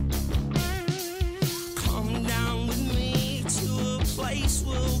 Come down with me to a place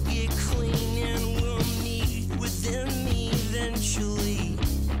we'll get clean and we'll meet within me eventually.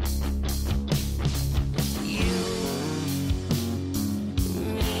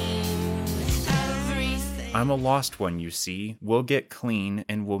 I'm a lost one, you see. We'll get clean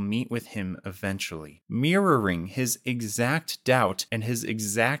and we'll meet with him eventually. Mirroring his exact doubt and his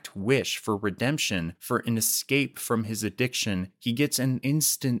exact wish for redemption, for an escape from his addiction, he gets an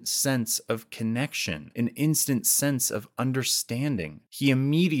instant sense of connection, an instant sense of understanding. He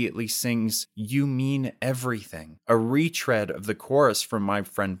immediately sings, "You Mean Everything," a retread of the chorus from My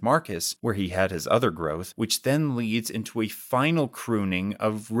Friend Marcus, where he had his other growth, which then leads into a final crooning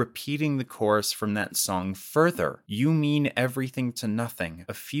of repeating the chorus from that song further, "You mean everything to nothing"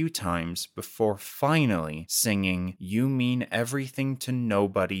 a few times before finally singing, "You mean everything to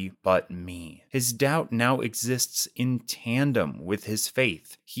nobody but me." His doubt now exists in tandem with his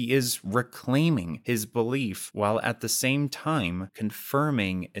faith. He is reclaiming his belief while at the same time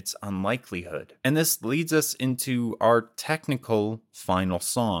confirming its unlikelihood. And this leads us into our technical final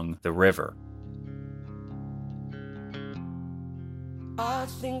song, The River. I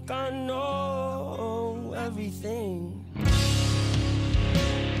think I know everything.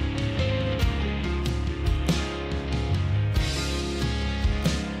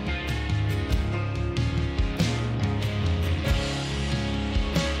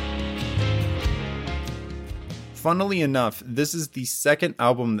 Funnily enough, this is the second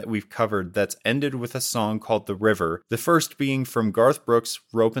album that we've covered that's ended with a song called The River, the first being from Garth Brooks'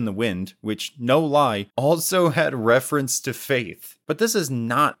 Rope in the Wind, which, no lie, also had reference to faith. But this is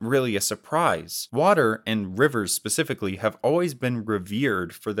not really a surprise. Water, and rivers specifically, have always been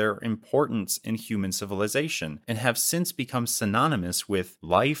revered for their importance in human civilization, and have since become synonymous with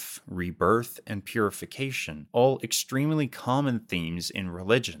life, rebirth, and purification, all extremely common themes in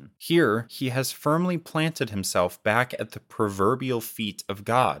religion. Here, he has firmly planted himself back at the proverbial feet of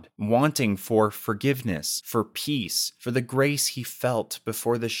God, wanting for forgiveness, for peace, for the grace he felt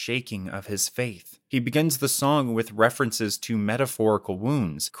before the shaking of his faith. He begins the song with references to metaphorical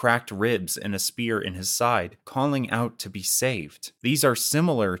wounds, cracked ribs, and a spear in his side, calling out to be saved. These are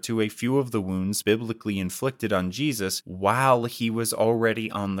similar to a few of the wounds biblically inflicted on Jesus while he was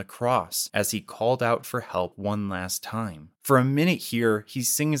already on the cross, as he called out for help one last time. For a minute here, he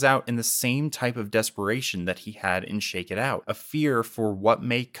sings out in the same type of desperation that he had in Shake It Out, a fear for what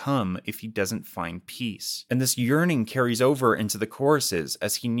may come if he doesn't find peace. And this yearning carries over into the choruses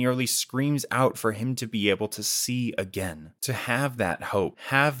as he nearly screams out for him to be able to see again, to have that hope,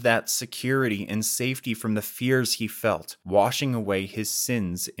 have that security and safety from the fears he felt, washing away his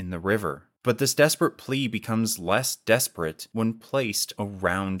sins in the river. But this desperate plea becomes less desperate when placed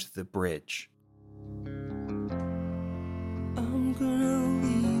around the bridge. I'm gonna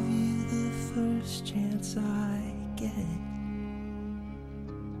leave you the first chance I get.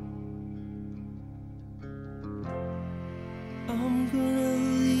 I'm gonna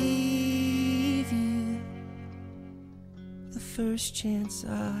leave you the first chance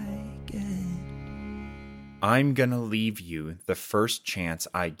I get. I'm gonna leave you the first chance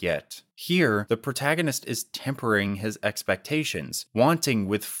I get. Here, the protagonist is tempering his expectations, wanting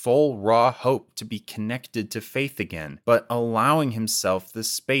with full raw hope to be connected to faith again, but allowing himself the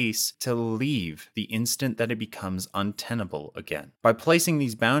space to leave the instant that it becomes untenable again. By placing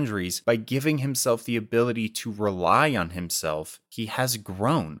these boundaries, by giving himself the ability to rely on himself, he has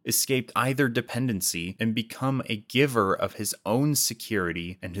grown, escaped either dependency, and become a giver of his own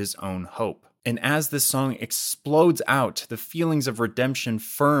security and his own hope. And as this song explodes out, the feelings of redemption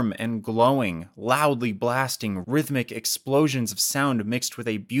firm and glowing, loudly blasting, rhythmic explosions of sound mixed with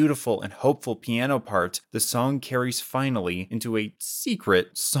a beautiful and hopeful piano part, the song carries finally into a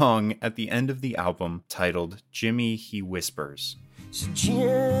secret song at the end of the album titled Jimmy He Whispers. So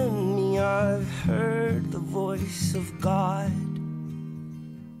Jimmy, I've heard the voice of God,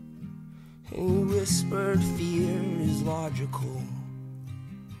 and he whispered fear is logical.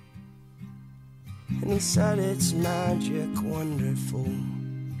 And he said it's magic, wonderful.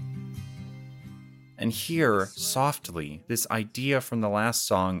 And here, softly, this idea from the last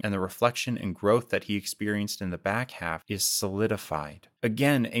song and the reflection and growth that he experienced in the back half is solidified.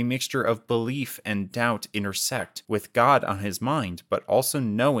 Again, a mixture of belief and doubt intersect, with God on his mind, but also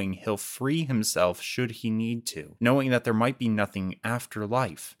knowing he'll free himself should he need to, knowing that there might be nothing after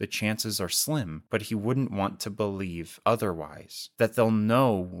life. The chances are slim, but he wouldn't want to believe otherwise. That they'll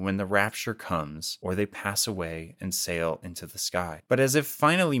know when the rapture comes, or they pass away and sail into the sky. But as if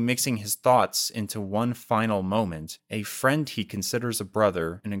finally mixing his thoughts into one final moment, a friend he considers a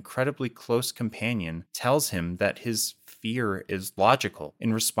brother, an incredibly close companion, tells him that his fear is logical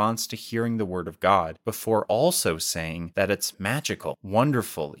in response to hearing the word of God, before also saying that it's magical,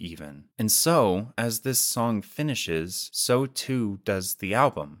 wonderful even. And so, as this song finishes, so too does the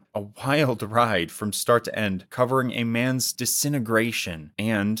album. A wild ride from start to end, covering a man's disintegration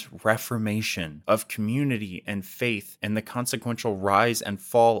and reformation of community and faith, and the consequential rise and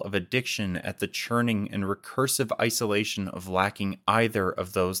fall of addiction at the churning and recursive isolation of lacking either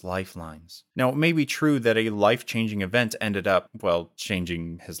of those lifelines. Now, it may be true that a life-changing event ended up, well,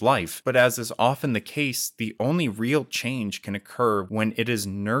 changing his life, but as is often the case, the only real change can occur when it is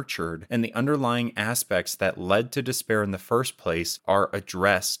nurtured and the underlying aspects that led to despair in the first place are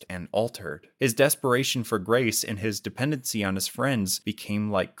addressed lost and altered. His desperation for grace and his dependency on his friends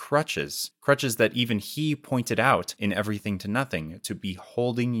became like crutches that even he pointed out in Everything to Nothing to be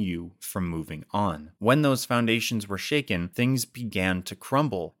holding you from moving on. When those foundations were shaken, things began to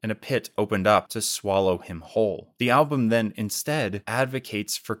crumble, and a pit opened up to swallow him whole. The album then instead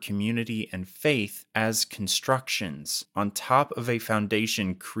advocates for community and faith as constructions on top of a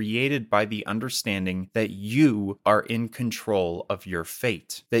foundation created by the understanding that you are in control of your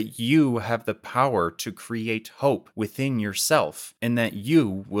fate, that you have the power to create hope within yourself, and that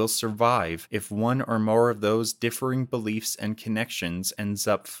you will survive if one or more of those differing beliefs and connections ends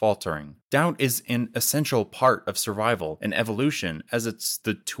up faltering. Doubt is an essential part of survival and evolution, as it's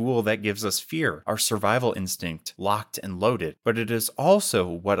the tool that gives us fear, our survival instinct, locked and loaded. But it is also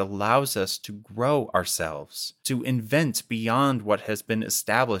what allows us to grow ourselves, to invent beyond what has been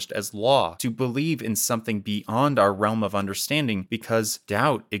established as law, to believe in something beyond our realm of understanding, because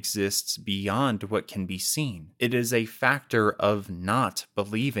doubt exists beyond what can be seen. It is a factor of not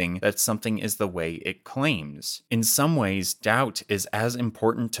believing that something is the way it claims. In some ways, doubt is as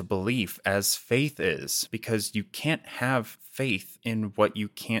important to belief as faith is, because you can't have faith in what you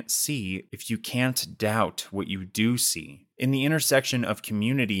can't see if you can't doubt what you do see. In the intersection of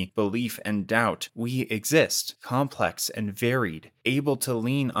community, belief, and doubt, we exist, complex and varied, able to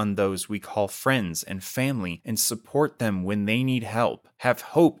lean on those we call friends and family and support them when they need help, have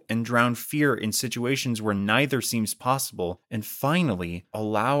hope and drown fear in situations where neither seems possible, and finally,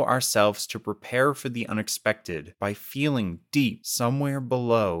 allow ourselves to prepare for the unexpected by feeling deep somewhere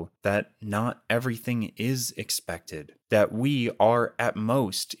below that not everything is expected, that we are at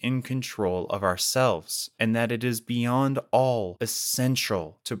most in control of ourselves, and that it is beyond all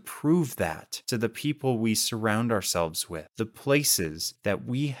essential to prove that to the people we surround ourselves with, the places that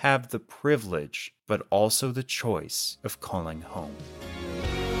we have the privilege but also the choice of calling home.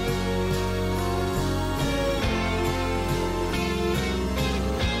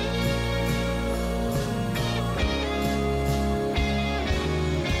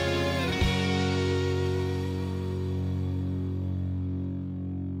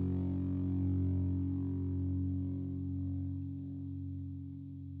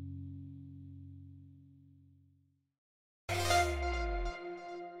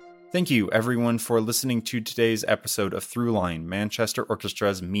 Thank you, everyone, for listening to today's episode of Throughline, Manchester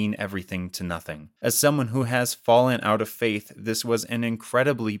Orchestra's Mean Everything to Nothing. As someone who has fallen out of faith, this was an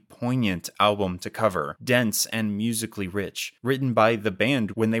incredibly poignant album to cover, dense and musically rich, written by the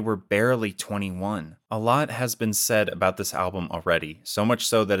band when they were barely 21. A lot has been said about this album already, so much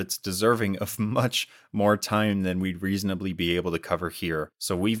so that it's deserving of much more time than we'd reasonably be able to cover here,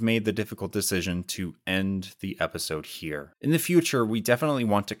 so we've made the difficult decision to end the episode here. In the future, we definitely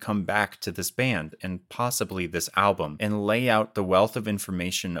want to come back to this band and possibly this album and lay out the wealth of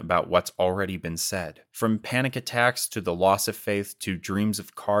information about what's already been said. From panic attacks to the loss of faith to dreams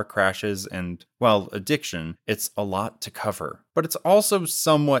of car crashes and, well, addiction, it's a lot to cover. But it's also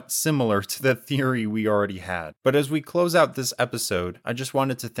somewhat similar to the theory we already had. But as we close out this episode, I just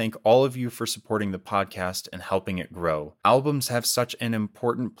wanted to thank all of you for supporting the podcast and helping it grow. Albums have such an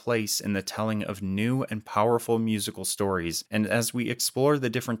important place in the telling of new and powerful musical stories, and as we explore the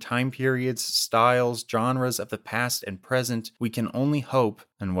different time periods, styles, genres of the past and present, we can only hope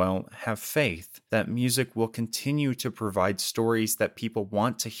and, well, have faith that music will continue to provide stories that people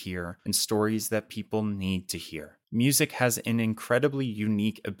want to hear and stories that people need to hear. Music has an incredibly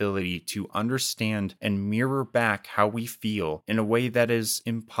unique ability to understand and mirror back how we feel in a way that is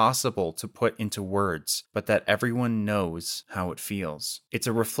impossible to put into words, but that everyone knows how it feels. It's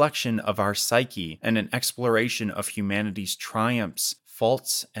a reflection of our psyche and an exploration of humanity's triumphs,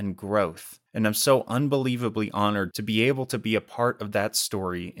 faults, and growth. And I'm so unbelievably honored to be able to be a part of that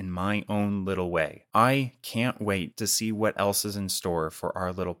story in my own little way. I can't wait to see what else is in store for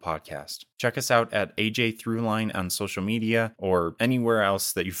our little podcast. Check us out at AJ Throughline on social media or anywhere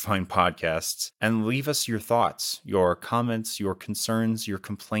else that you find podcasts, and leave us your thoughts, your comments, your concerns, your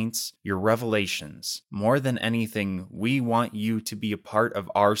complaints, your revelations. More than anything, we want you to be a part of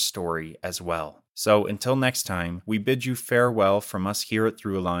our story as well. So until next time, we bid you farewell from us here at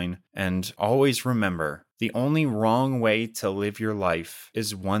Throughline, and always remember, the only wrong way to live your life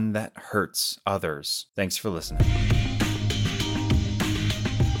is one that hurts others. Thanks for listening.